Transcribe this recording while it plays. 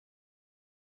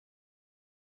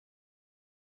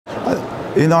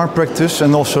In our practice,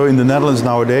 and also in the Netherlands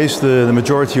nowadays, the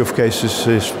majority of cases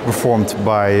is performed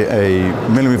by a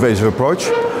minimally invasive approach.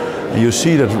 And you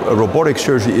see that robotic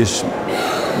surgery is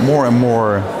more and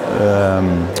more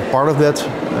part of that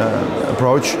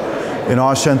approach. In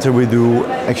our center we do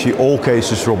actually all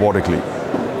cases robotically.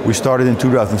 We started in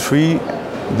 2003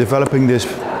 developing this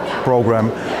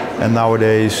program, and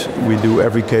nowadays we do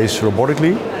every case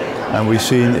robotically. And we've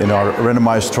seen in our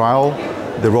randomized trial,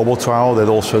 the robot trial, that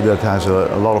has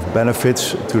a lot of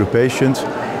benefits to the patient.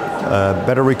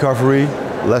 Better recovery,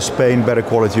 less pain, better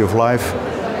quality of life,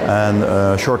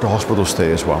 and shorter hospital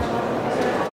stay as well.